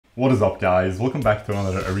What is up, guys? Welcome back to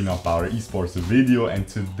another Arena of Valor esports video, and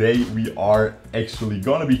today we are actually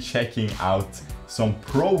gonna be checking out some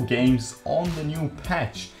pro games on the new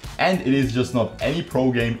patch. And it is just not any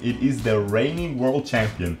pro game, it is the reigning world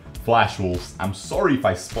champion Flash Wolves. I'm sorry if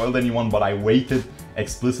I spoiled anyone, but I waited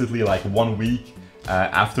explicitly like 1 week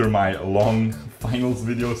after my long finals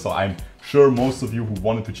video, so I'm sure most of you who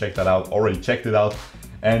wanted to check that out already checked it out.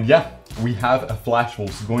 And yeah, we have a Flash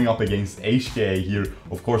Wolves going up against HKA here.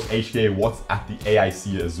 Of course, HKA was at the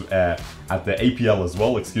AIC at the APL as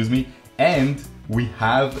well, excuse me. And we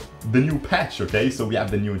have the new patch, okay? So we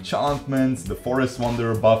have the new enchantments, the Forest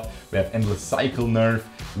Wanderer buff, we have Endless Cycle nerf,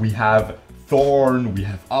 we have Thorne, we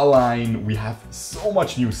have Allain, we have so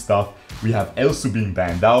much new stuff. We have Elsu being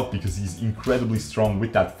banned out because he's incredibly strong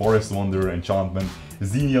with that Forest Wanderer enchantment.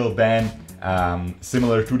 Xenial ban,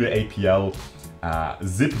 similar to the APL.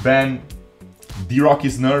 Zip ban, D-Rock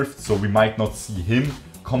is nerfed, so we might not see him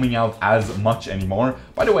coming out as much anymore.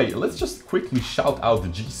 By the way, let's just quickly shout out the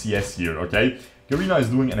GCS here, okay? Garena is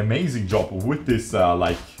doing an amazing job with this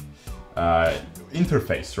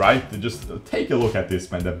interface, right? Just take a look at this,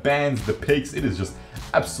 man. The bans, the picks, it is just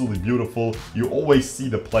absolutely beautiful. You always see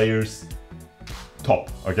the players top,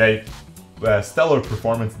 okay? Stellar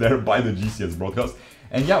performance there by the GCS broadcast.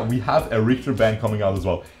 And yeah, we have a Richter ban coming out as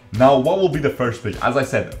well. Now, what will be the first pick? As I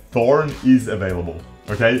said, Thorne is available,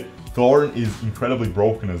 okay? Thorne is incredibly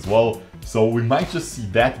broken as well, so we might just see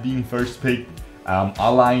that being first pick.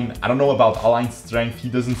 Allain, I don't know about Allain's strength. He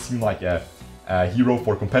doesn't seem like a hero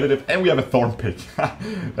for competitive. And we have a Thorne pick.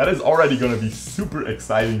 That is already going to be super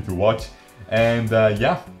exciting to watch. And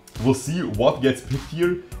yeah, we'll see what gets picked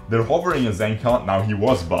here. They're hovering a Zenka. Now, he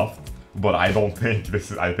was buffed, but I don't think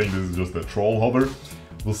this is, I think this is just a troll hover.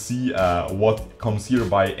 We'll see what comes here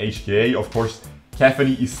by HKA. Of course,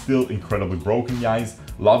 Caffany is still incredibly broken, guys.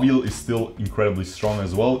 Laville is still incredibly strong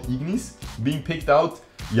as well. Ignis being picked out.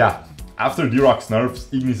 Yeah, after D-Rock's nerfs,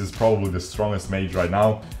 Ignis is probably the strongest mage right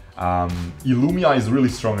now. Ilumia is really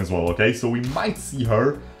strong as well, okay? So we might see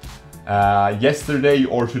her yesterday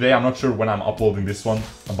or today. I'm not sure when I'm uploading this one,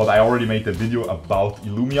 but I already made a video about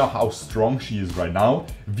Ilumia, how strong she is right now.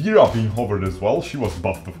 Vera being hovered as well. She was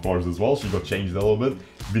buffed, of course, as well. She got changed a little bit.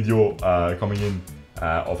 Video coming in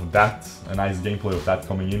of that, a nice gameplay of that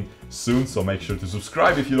coming in soon, so make sure to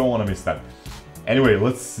subscribe if you don't want to miss that. Anyway,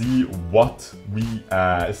 let's see what we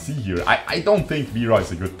see here. I don't think Vera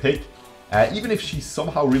is a good pick. Even if she's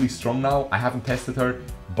somehow really strong now, I haven't tested her,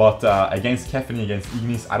 but against Caffany, against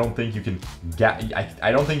Ignis, I don't think you can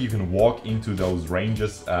I don't think you can walk into those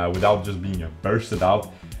ranges without just being bursted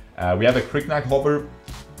out. We have a Kriknak hover.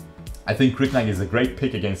 I think Kriknak is a great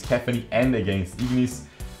pick against Caffany and against Ignis.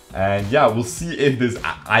 And yeah, we'll see if this...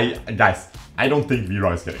 guys, I don't think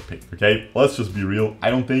Vera is getting picked, okay? Let's just be real. I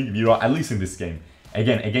don't think Vera, at least in this game.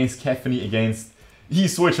 Again, against Caffany, against... He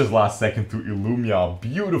switches last second to Ilumia.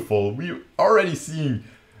 Beautiful. We're already seeing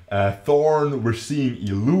Thorne. We're seeing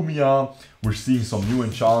Ilumia. We're seeing some new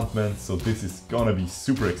enchantments. So this is gonna be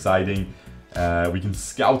super exciting. We can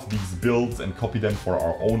scout these builds and copy them for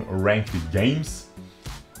our own ranked games.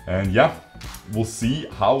 And yeah, we'll see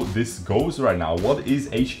how this goes right now. What is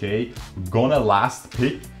HK gonna last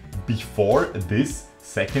pick before this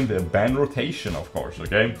second ban rotation, of course,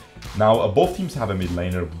 okay? Now, both teams have a mid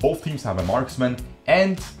laner, both teams have a marksman,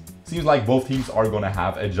 and seems like both teams are gonna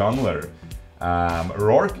have a jungler.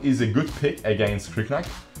 Rourke is a good pick against Kriknak.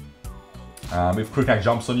 If Kriknak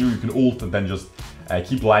jumps on you, you can ult and then just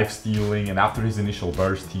keep life stealing, and after his initial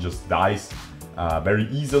burst, he just dies very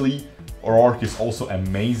easily. Rourke is also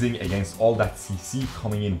amazing against all that CC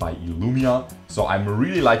coming in by Ilumia. So I'm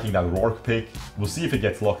really liking that Rourke pick. We'll see if it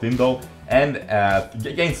gets locked in though. And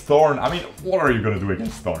against Thorne, I mean, what are you going to do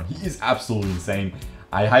against Thorne? He is absolutely insane.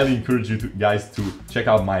 I highly encourage you guys to check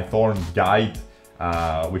out my Thorne guide,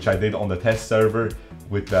 which I did on the test server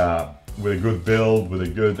with a good build, with a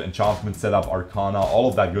good enchantment setup, Arcana, all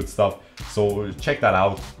of that good stuff. So check that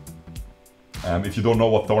out. If you don't know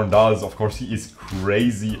what Thorne does, of course, he is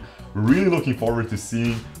crazy. Really looking forward to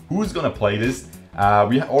seeing who's gonna play this.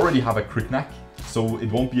 We already have a Kriknak, so it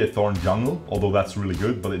won't be a Thorne jungle, although that's really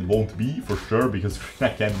good, but it won't be for sure because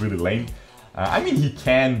Kriknak can't really lane. I mean, he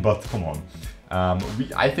can, but come on.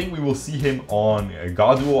 I think we will see him on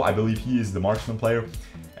Gaduo. I believe he is the marksman player.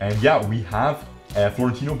 And yeah, we have a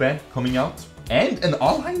Florentino ban coming out and an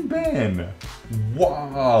Allain ban.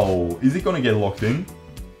 Wow, is it gonna get locked in?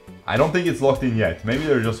 I don't think it's locked in yet. Maybe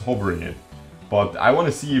they're just hovering it. But I want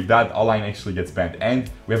to see if that Allain actually gets banned. And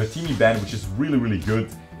we have a Teamy ban, which is really, really good.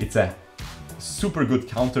 It's a super good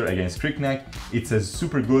counter against Kriknak. It's a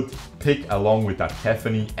super good pick along with that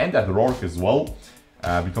Caffany and that Rourke as well.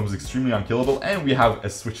 becomes extremely unkillable, and we have a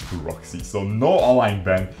switch to Roxy, so no Allain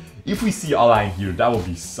ban. If we see Allain here, that would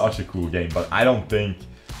be such a cool game, but I don't think,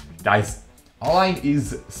 guys, Allain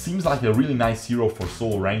seems like a really nice hero for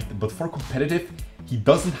solo ranked, but for competitive, he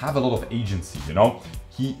doesn't have a lot of agency, you know?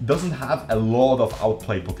 He doesn't have a lot of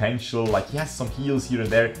outplay potential, like he has some heals here and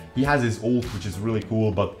there, he has his ult, which is really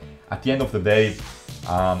cool, but at the end of the day,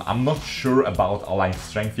 I'm not sure about Allain's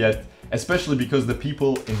strength yet, especially because the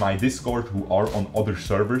people in my Discord who are on other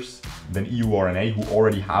servers than EU RNA, who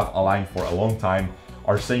already have Allain for a long time,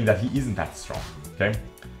 are saying that he isn't that strong, okay?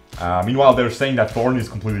 Meanwhile, they're saying that Thorne is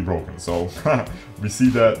completely broken, so we see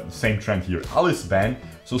the same trend here. Alice ban,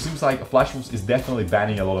 so it seems like Flash Wolves is definitely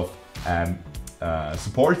banning a lot of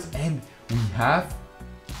supports, and we have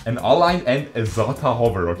an Allain and a Zata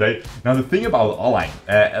hover, okay? Now the thing about Allain,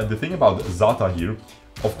 the thing about Zata here,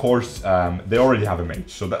 of course, they already have a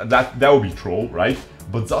mage, so that would be troll, right?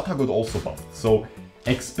 But Zata got also buffed, so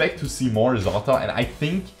expect to see more Zata, and I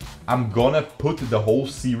think I'm gonna put the whole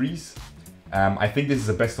series, I think this is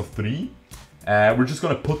a best of 3, we're just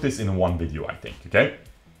gonna put this in one video, I think, okay?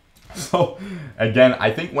 So, again, I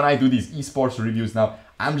think when I do these esports reviews now,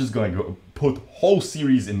 I'm just gonna go put whole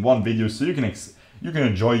series in one video, so you can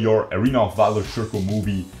enjoy your Arena of Valor Shurko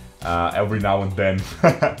movie every now and then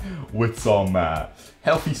with some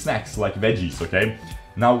healthy snacks like veggies, okay?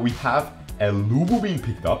 Now we have a Lubu being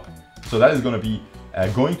picked up, so that is gonna be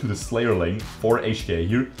going to the Slayer lane for HK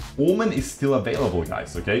here. Omen is still available,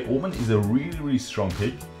 guys, okay? Omen is a really, really strong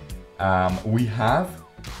pick. We have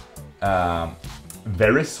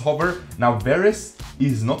Varus hover. Now Varus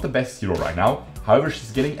is not the best hero right now, however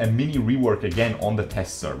she's getting a mini rework again on the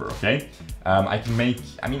test server, okay? I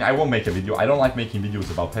won't make a video, I don't like making videos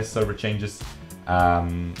about test server changes,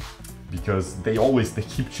 because they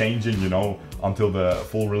keep changing, you know, until the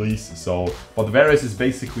full release. So, but Varus is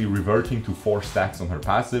basically reverting to 4 stacks on her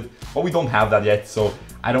passive, but we don't have that yet, so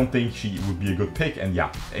I don't think she would be a good pick. And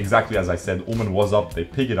yeah, exactly as I said, Omen was up, they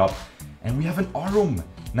pick it up, and we have an Arum.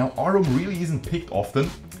 Now Arum really isn't picked often,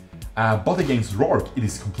 but against Rourke it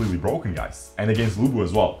is completely broken, guys, and against Lubu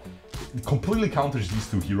as well. It completely counters these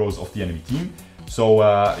 2 heroes of the enemy team. So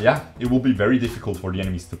yeah, it will be very difficult for the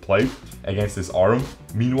enemies to play against this Arum.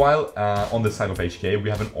 Meanwhile, on the side of HK, we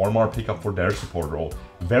have an Ormar pickup for their support role.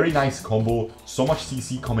 Very nice combo, so much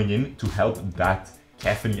CC coming in to help that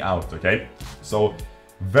Caffeine out, okay? So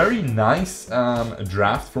very nice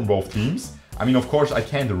draft from both teams. I mean, of course, I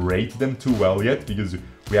can't rate them too well yet because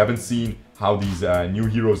we haven't seen how these new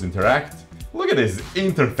heroes interact. Look at this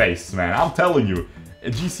interface, man, I'm telling you.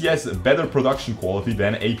 GCS better production quality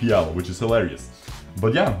than APL, which is hilarious.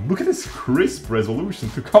 But yeah, look at this crisp resolution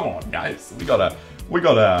too. Come on, guys, we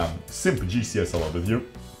gotta simp GCS a little bit here.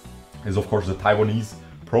 Is of course the Taiwanese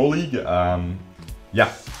Pro League.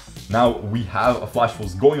 Yeah, now we have a Flash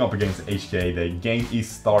Wolves going up against HK. The game is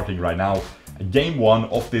starting right now. Game 1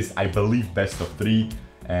 of this, I believe, best of 3.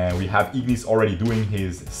 And we have Ignis already doing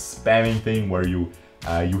his spamming thing where you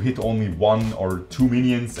hit only 1 or 2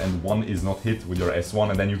 minions and 1 is not hit with your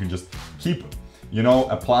S1, and then you can just keep, you know,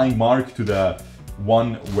 applying mark to the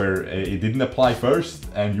one where it didn't apply first,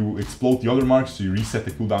 and you explode the other mark, so you reset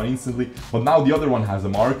the cooldown instantly. But now the other one has a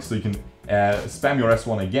mark, so you can spam your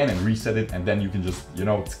S1 again and reset it, and then you can just, you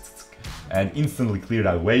know, and instantly clear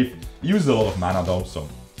that wave. It uses a lot of mana though, so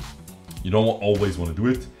you don't always want to do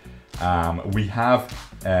it. We have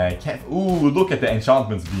ooh, look at the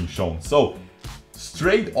enchantments being shown. So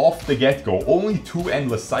straight off the get-go, only 2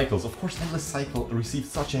 Endless Cycles. Of course, Endless Cycle received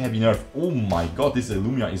such a heavy nerf. Oh my god, this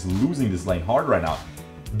Ilumia is losing this lane hard right now.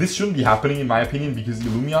 This shouldn't be happening in my opinion, because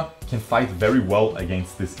Ilumia can fight very well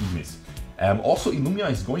against this Ignis. Also, Ilumia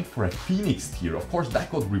is going for a Phoenix tier. Of course,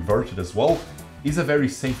 that got reverted as well. Is a very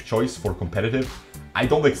safe choice for competitive. I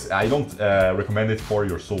don't recommend it for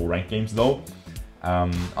your solo rank games though.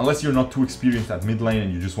 Unless you're not too experienced at mid lane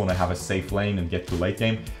and you just want to have a safe lane and get to late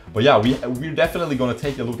game. But yeah, we're definitely going to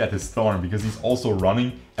take a look at his Thorne, because he's also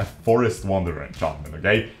running a Forest Wanderer enchantment,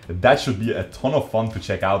 okay? That should be a ton of fun to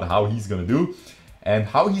check out how he's going to do and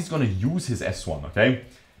how he's going to use his S1, okay?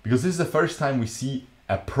 Because this is the first time we see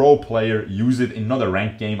a pro player use it in not a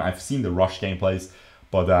ranked game. I've seen the Rush gameplays,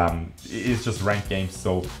 but it's just ranked games,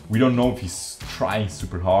 so we don't know if he's trying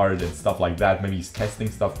super hard and stuff like that. Maybe he's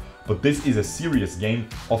testing stuff. But this is a serious game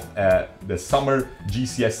of the summer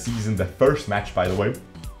GCS season, the first match, by the way.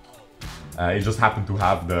 It just happened to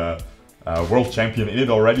have the world champion in it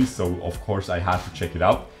already, so of course I had to check it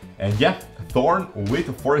out. And yeah, Thorne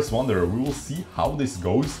with Forest Wanderer. We will see how this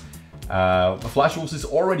goes. Flash Wolves is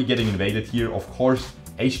already getting invaded here. Of course,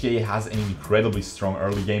 HK has an incredibly strong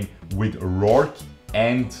early game with Rourke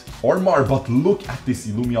and Ormar, but look at this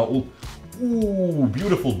Ilumia ult. Ooh,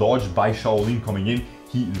 beautiful dodge by Shaolin coming in.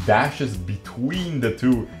 He dashes between the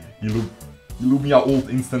two Ilumia ult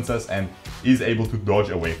instances and is able to dodge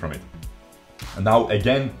away from it. And now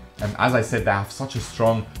again, and as I said, they have such a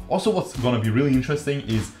strong... Also, what's going to be really interesting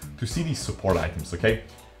is to see these support items, okay?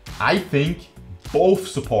 I think both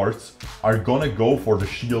supports are going to go for the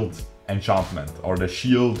shield enchantment or the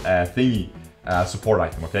shield thingy support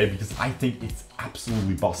item, okay? Because I think it's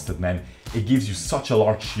absolutely busted, man. It gives you such a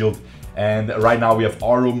large shield. And right now we have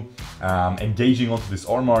Arum engaging onto this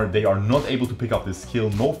armor. They are not able to pick up this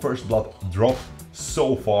kill. No first blood drop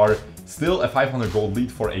so far. Still a 500 gold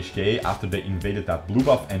lead for HKA after they invaded that blue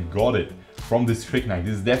buff and got it from this Quick Knight.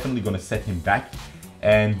 This is definitely going to set him back.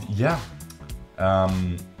 And yeah,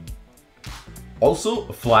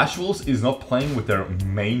 also Flash Wolves is not playing with their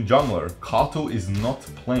main jungler. Kato is not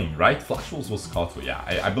playing, right? Flash Wolves was Kato, yeah.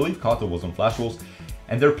 I believe Kato was on Flash Wolves.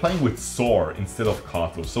 And they're playing with Soar instead of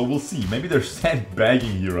Kato. So we'll see. Maybe they're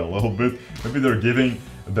sandbagging here a little bit. Maybe they're giving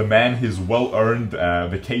the man his well-earned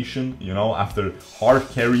vacation, you know, after hard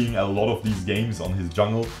carrying a lot of these games on his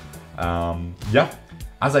jungle. Yeah,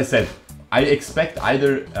 as I said, I expect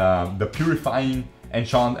either the purifying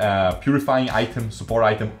item, support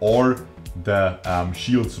item, or the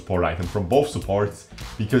shield support item from both supports,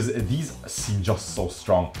 because these seem just so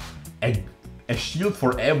strong. A shield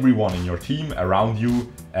for everyone in your team around you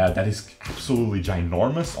that is absolutely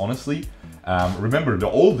ginormous, honestly. Remember, the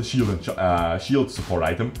old shield support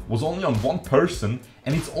item was only on one person,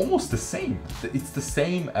 and it's almost the same. It's the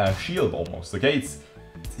same shield almost, okay? It's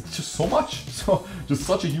just so much, just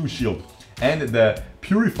such a huge shield. And the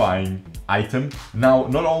purifying item now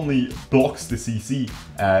not only blocks the CC,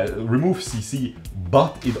 removes CC,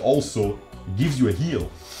 but it also gives you a heal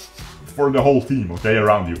for the whole team, okay,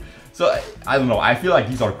 around you. So, I don't know, I feel like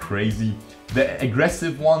these are crazy. The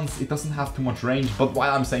aggressive ones, it doesn't have too much range, but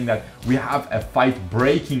while I'm saying that, we have a fight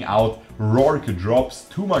breaking out. Rourke drops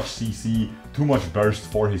too much CC, too much burst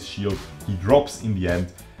for his shield. He drops in the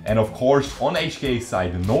end. And of course, on HK's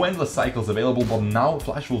side, no endless cycles available, but now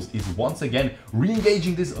Flash Wolves is once again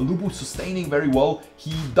re-engaging this. Lubu sustaining very well.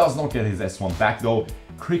 He does not get his S1 back though.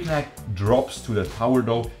 Kriknak drops to the tower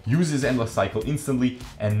though, uses endless cycle instantly,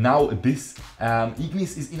 and now this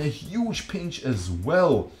Ignis is in a huge pinch as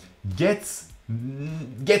well. Gets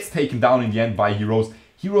taken down in the end by Heroes.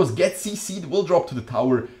 Heroes gets CC'd, will drop to the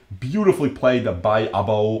tower. Beautifully played by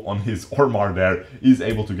Abao on his Ormar there. Is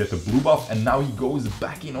able to get the blue buff, and now he goes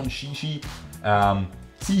back in on Shishi.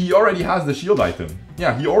 See, he already has the shield item.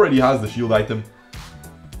 Yeah, he already has the shield item.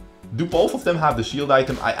 Do both of them have the shield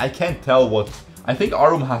item? I can't tell what... I think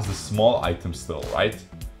Arum has the small item still, right?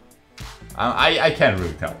 I can't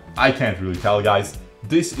really tell. I can't really tell, guys.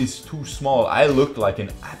 This is too small. I looked like an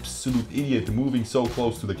absolute idiot moving so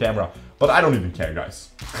close to the camera. But I don't even care, guys.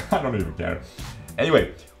 I don't even care.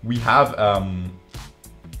 Anyway, we have...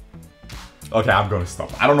 Okay, I'm gonna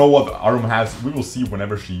stop. I don't know what Arum has. We will see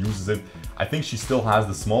whenever she uses it. I think she still has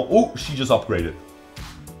the small... Oh, she just upgraded.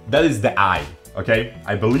 That is the eye, okay?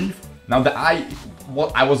 I believe. Now the eye...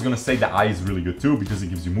 What I was gonna say, the eye is really good too, because it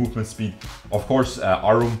gives you movement speed. Of course,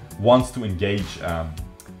 Arum wants to engage...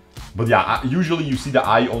 But yeah, usually you see the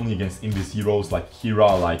eye only against invis heroes like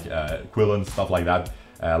Kira, like Quillen, stuff like that,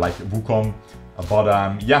 like Wukong.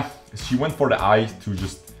 But yeah, she went for the eye to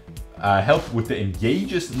just help with the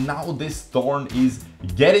engages. Now this Thorne is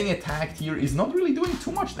getting attacked here, is not really doing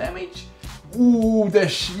too much damage. Ooh, the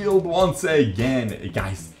shield once again.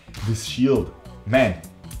 Guys, this shield, man,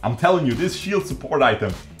 I'm telling you, this shield support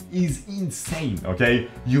item is insane, okay?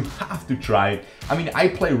 You have to try it. I mean, I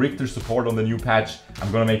play Richter support on the new patch.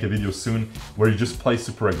 I'm gonna make a video soon where you just play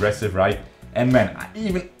super aggressive, right? And man,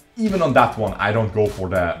 even on that one, I don't go for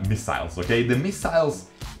the missiles, okay? The missiles,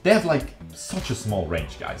 they have like such a small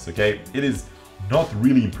range, guys, okay? It is not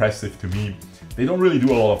really impressive to me. They don't really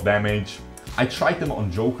do a lot of damage. I tried them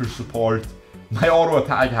on Joker support. My auto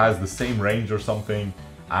attack has the same range or something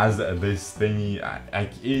as this thingy.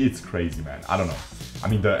 It's crazy, man. I don't know. I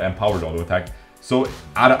mean, the empowered auto attack. So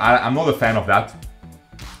I'm not a fan of that.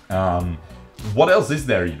 What else is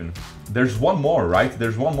there even? There's one more, right?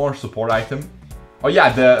 There's one more support item. Oh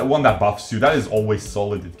yeah, the one that buffs you. That is always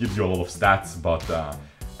solid. It gives you a lot of stats, but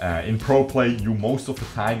in pro play, you most of the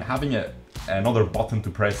time having another button to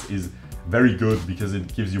press is very good because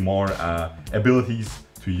it gives you more abilities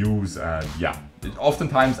to use. Yeah,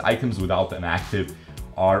 oftentimes items without an active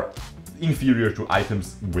are inferior to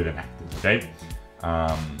items with an active, okay?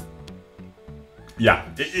 Yeah,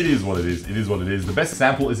 it is what it is. It is what it is. The best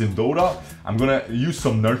example is in Dota. I'm gonna use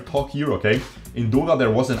some nerd talk here, okay? In Dota,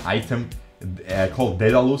 there was an item called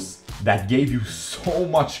Daedalus that gave you so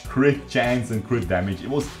much crit chance and crit damage. It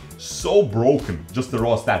was so broken, just the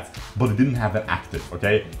raw stats, but it didn't have an active,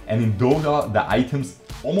 okay? And in Dota, the items,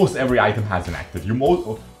 almost every item has an active.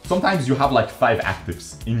 Sometimes you have like 5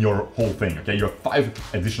 actives in your whole thing, okay? You have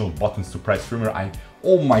 5 additional buttons to press. Streamer,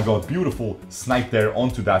 oh my god, beautiful snipe there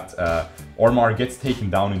onto that Ormar, gets taken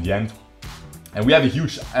down in the end. And we have a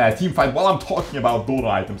huge team fight while I'm talking about Dota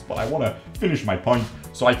items, but I want to finish my point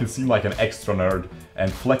so I can seem like an extra nerd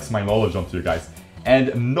and flex my knowledge onto you guys.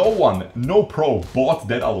 And no pro bought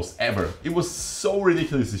Daedalus ever. It was so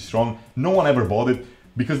ridiculously strong. No one ever bought it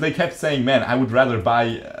because they kept saying, man, I would rather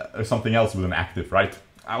buy something else with an active, right?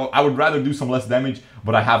 I would rather do some less damage,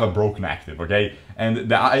 but I have a broken active, okay? And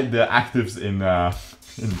the actives in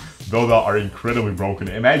Dota are incredibly broken.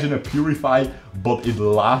 Imagine a Purify, but it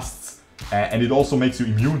lasts, and it also makes you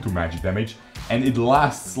immune to magic damage, and it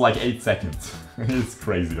lasts like 8 seconds. It's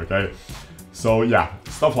crazy, okay? So yeah,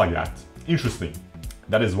 stuff like that. Interesting.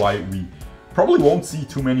 That is why we probably won't see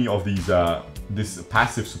too many of these this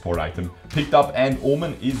passive support item picked up, and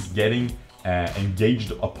Omen is getting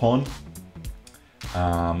engaged upon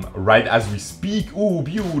right as we speak. Ooh,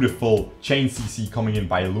 beautiful chain CC coming in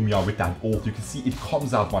by Ilumia with that ult. You can see it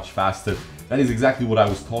comes out much faster. That is exactly what I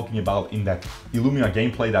was talking about in that Ilumia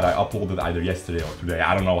gameplay that I uploaded either yesterday or today.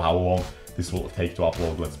 I don't know how long this will take to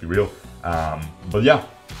upload, let's be real. But yeah,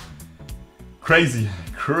 crazy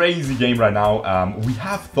game right now. We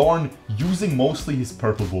have Thorne using mostly his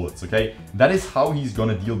purple bullets, okay? That is how he's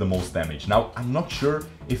gonna deal the most damage. Now, I'm not sure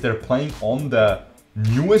if they're playing on the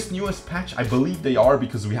newest patch. I believe they are,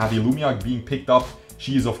 because we have Ilumia being picked up.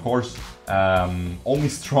 She is, of course, only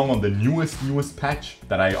strong on the newest patch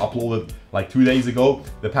that I uploaded like 2 days ago,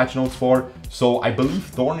 the patch notes for. So I believe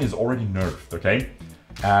Thorne is already nerfed, okay?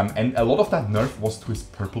 And a lot of that nerf was to his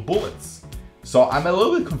purple bullets. So I'm a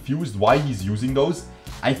little bit confused why he's using those.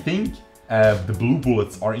 I think the blue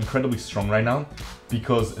bullets are incredibly strong right now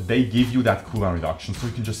because they give you that cooldown reduction. So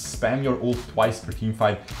you can just spam your ult twice per team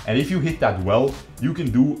fight. And if you hit that well, you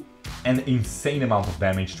can do an insane amount of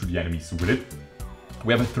damage to the enemies with it.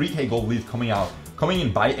 We have a 3k gold lead coming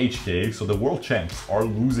in by HK, so the world champs are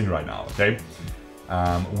losing right now, okay?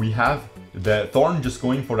 We have the Thorne just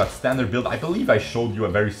going for that standard build. I believe I showed you a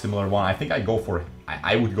very similar one. I think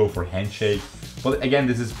I would go for handshake. But again,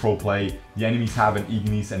 this is pro play. The enemies have an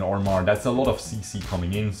Ignis and Ormar. That's a lot of CC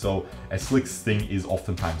coming in, so a slick sting is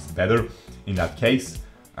oftentimes better in that case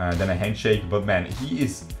than a handshake. But man,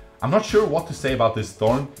 I'm not sure what to say about this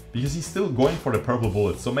Thorne because he's still going for the purple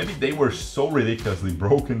bullets. So maybe they were so ridiculously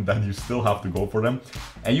broken that you still have to go for them.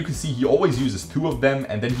 And you can see he always uses 2 of them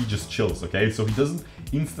and then he just chills, okay? So he doesn't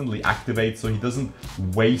instantly activate, so he doesn't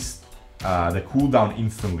waste the cooldown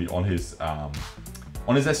instantly on his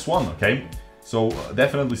S1, okay? So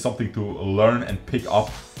definitely something to learn and pick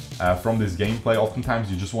up from this gameplay.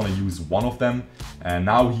 Oftentimes you just want to use 1 of them, and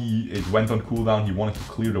now it went on cooldown. He wanted to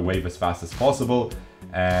clear the wave as fast as possible,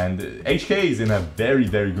 and HK is in a very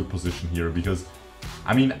good position here because,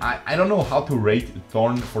 I mean, I don't know how to rate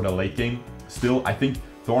Thorne for the late game. Still, I think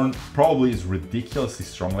Thorne probably is ridiculously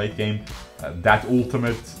strong late game. That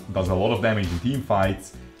ultimate does a lot of damage in team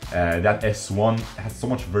fights. That S1 has so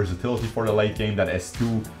much versatility for the late game. That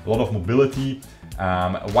S2, a lot of mobility.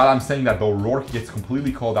 While I'm saying that though, Rourke gets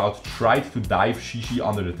completely called out, tried to dive Shishi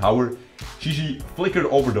under the tower. Shishi flickered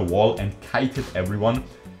over the wall and kited everyone.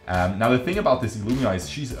 Now the thing about this Illumia is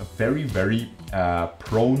she's very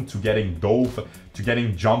prone to getting dove, to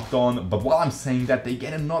getting jumped on. But while I'm saying that, they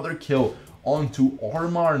get another kill onto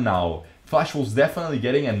Ormar now. Flash was definitely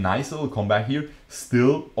getting a nice little comeback here.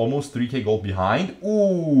 Still almost 3k gold behind.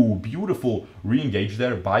 Ooh, beautiful re-engage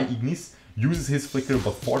there by Ignis. Uses his flicker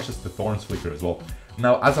but forces the Thorne's flicker as well.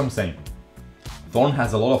 Now, as I'm saying, Thorne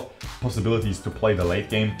has a lot of possibilities to play the late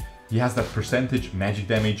game. He has that percentage magic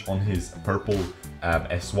damage on his purple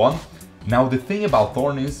S1. Now, the thing about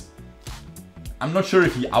Thorne is, I'm not sure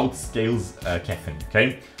if he outscales Kefin,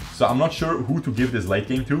 okay? So I'm not sure who to give this late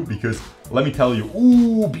game to, because let me tell you,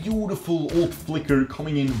 ooh, beautiful ult flicker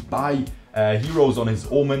coming in by Heroes on his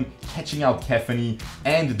Omen, catching out Kefani,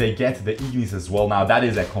 and they get the Ignis as well. Now that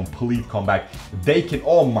is a complete comeback. They can,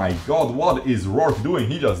 oh my god, what is Rourke doing?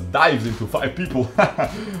 He just dives into 5 people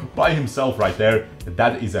by himself right there.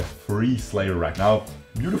 That is a free Slayer right now.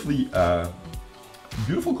 Beautiful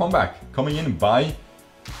comeback coming in by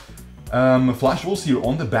Flash Wolves here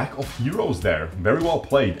on the back of Heroes there. Very well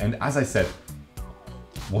played. And as I said,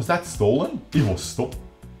 was that stolen? It was stolen.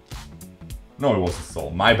 No, it wasn't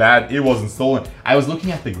stolen. My bad, it wasn't stolen. I was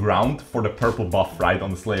looking at the ground for the purple buff, right,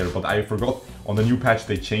 on the Slayer, but I forgot on the new patch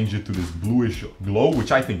they changed it to this bluish glow,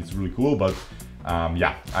 which I think is really cool, but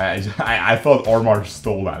Yeah, I thought Ormar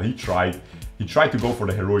stole that. He tried to go for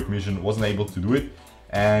the heroic mission, wasn't able to do it.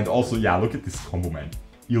 And also, yeah, look at this combo, man.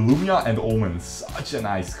 Illumia and Omen, such a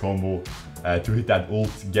nice combo to hit that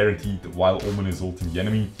ult guaranteed while Omen is ulting the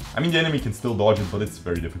enemy. I mean, the enemy can still dodge it, but it's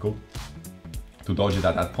very difficult to dodge it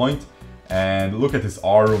at that point. And look at this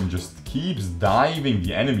Arum, just keeps diving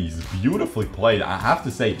the enemies. Beautifully played. I have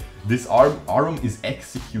to say, this Arum is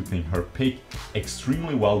executing her pick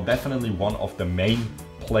extremely well. Definitely one of the main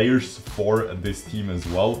players for this team as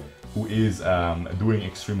well, who is doing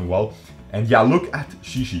extremely well. And yeah, look at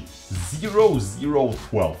Shishi,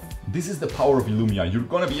 0-0-12. This is the power of Ilumia. You're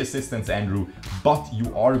gonna be assistants, Andrew, but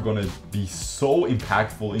you are gonna be so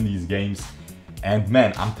impactful in these games. And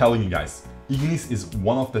man, I'm telling you guys, Ignis is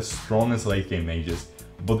one of the strongest late game mages,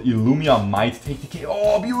 but Illumia might take the K.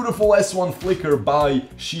 Oh, beautiful S1 flicker by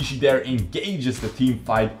Shishi there, engages the team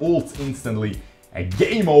fight, ults instantly, a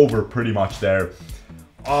game over pretty much there.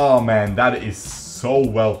 Oh man, that is so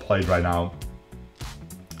well played right now.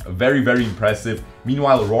 Very, very impressive.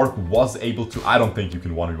 Meanwhile, Rourke was able to, I don't think you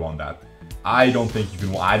can 1v1 that. I don't think you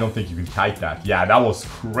can kite that. Yeah, that was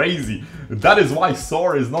crazy. That is why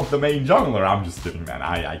Sor is not the main jungler. I'm just kidding, man.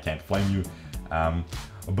 I can't flame you.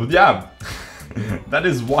 But yeah, that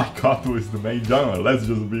is why Kato is the main jungler. Let's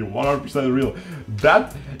just be 100% real.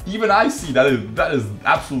 That, even I see that is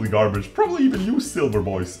absolutely garbage. Probably even you Silver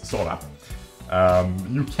Boys saw that.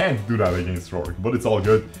 You can't do that against Rourke, but it's all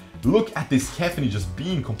good. Look at this Kefini just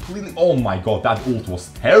being completely... Oh my god, that ult was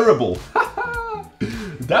terrible.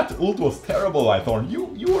 That ult was terrible, Thorne.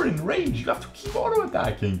 You are in range. You have to keep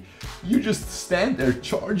auto-attacking. You just stand there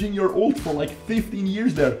charging your ult for like 15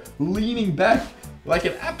 years there, leaning back like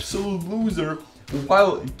an absolute loser,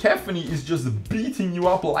 while Kefini is just beating you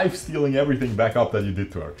up, life-stealing everything back up that you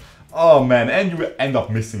did to her. Oh man, and you end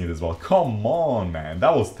up missing it as well. Come on, man.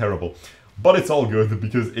 That was terrible. But it's all good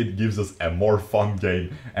because it gives us a more fun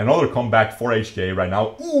game. Another comeback for HKA right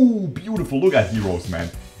now. Ooh, beautiful. Look at Heroes, man.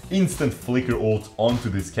 Instant flicker ult onto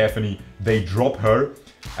this Kefini. They drop her.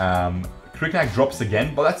 Kriknak drops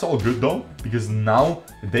again, but that's all good though, because now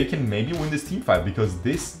they can maybe win this team fight, because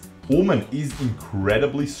this Omen is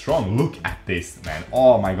incredibly strong. Look at this, man.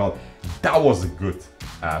 Oh my god. That was a good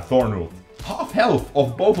Thorne ult. Half health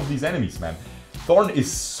of both of these enemies, man. Thorne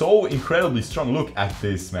is so incredibly strong. Look at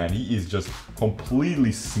this, man. He is just completely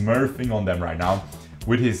smurfing on them right now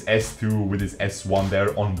with his S2, with his S1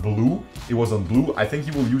 there on blue. It was on blue. I think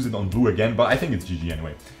he will use it on blue again, but I think it's GG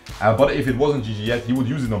anyway. But if it wasn't GG yet, he would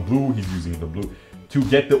use it on blue. He's using it on blue to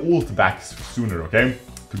get the ult back sooner, okay?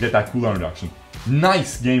 To get that cooldown reduction.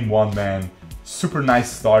 Nice game one, man. Super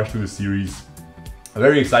nice start to the series.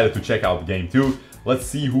 Very excited to check out game two. Let's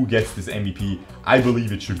see who gets this MVP. I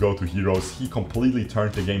believe it should go to Heroes. He completely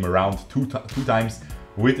turned the game around two times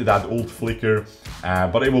with that ult flicker.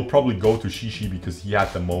 But it will probably go to Shishi because he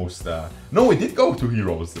had the most... No, it did go to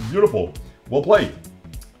Heroes. Beautiful. Well played.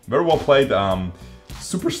 Very well played.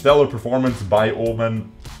 Super stellar performance by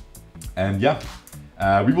Omen. And yeah,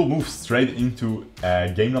 we will move straight into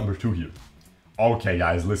game number 2 here. Okay,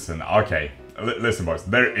 guys, listen. Okay. Listen, boys.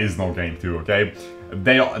 There is no game 2, okay?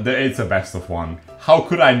 It's a best of 1. How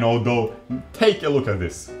could I know, though? Take a look at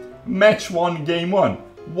this. Match 1, game 1.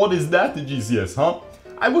 What is that, the GCS, huh?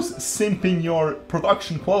 I was simping your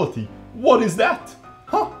production quality. What is that?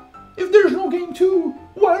 Huh? If there's no game 2,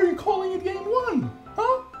 why are you calling it game 1?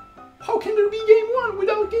 Huh? How can there be game 1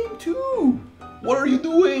 without game 2? What are you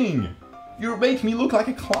doing? You make me look like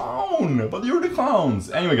a clown, but you're the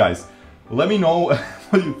clowns. Anyway, guys, let me know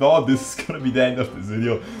what you thought. This is gonna be the end of this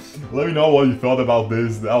video. Let me know what you thought about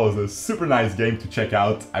this. That was a super nice game to check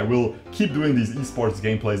out. I will keep doing these esports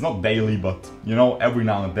gameplays, not daily, but you know, every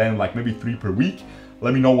now and then, like maybe 3 per week.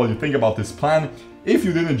 Let me know what you think about this plan. If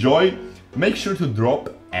you did enjoy, make sure to drop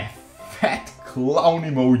a fat clown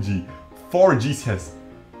emoji for GCS.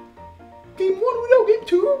 Game 1 without game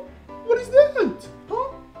 2? What is that?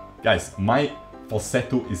 Huh? Guys, my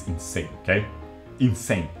falsetto is insane, okay?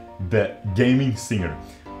 Insane. The gaming singer.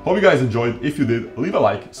 Hope you guys enjoyed. If you did, leave a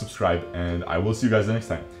like, subscribe, and I will see you guys next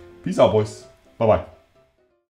time. Peace out, boys. Bye-bye.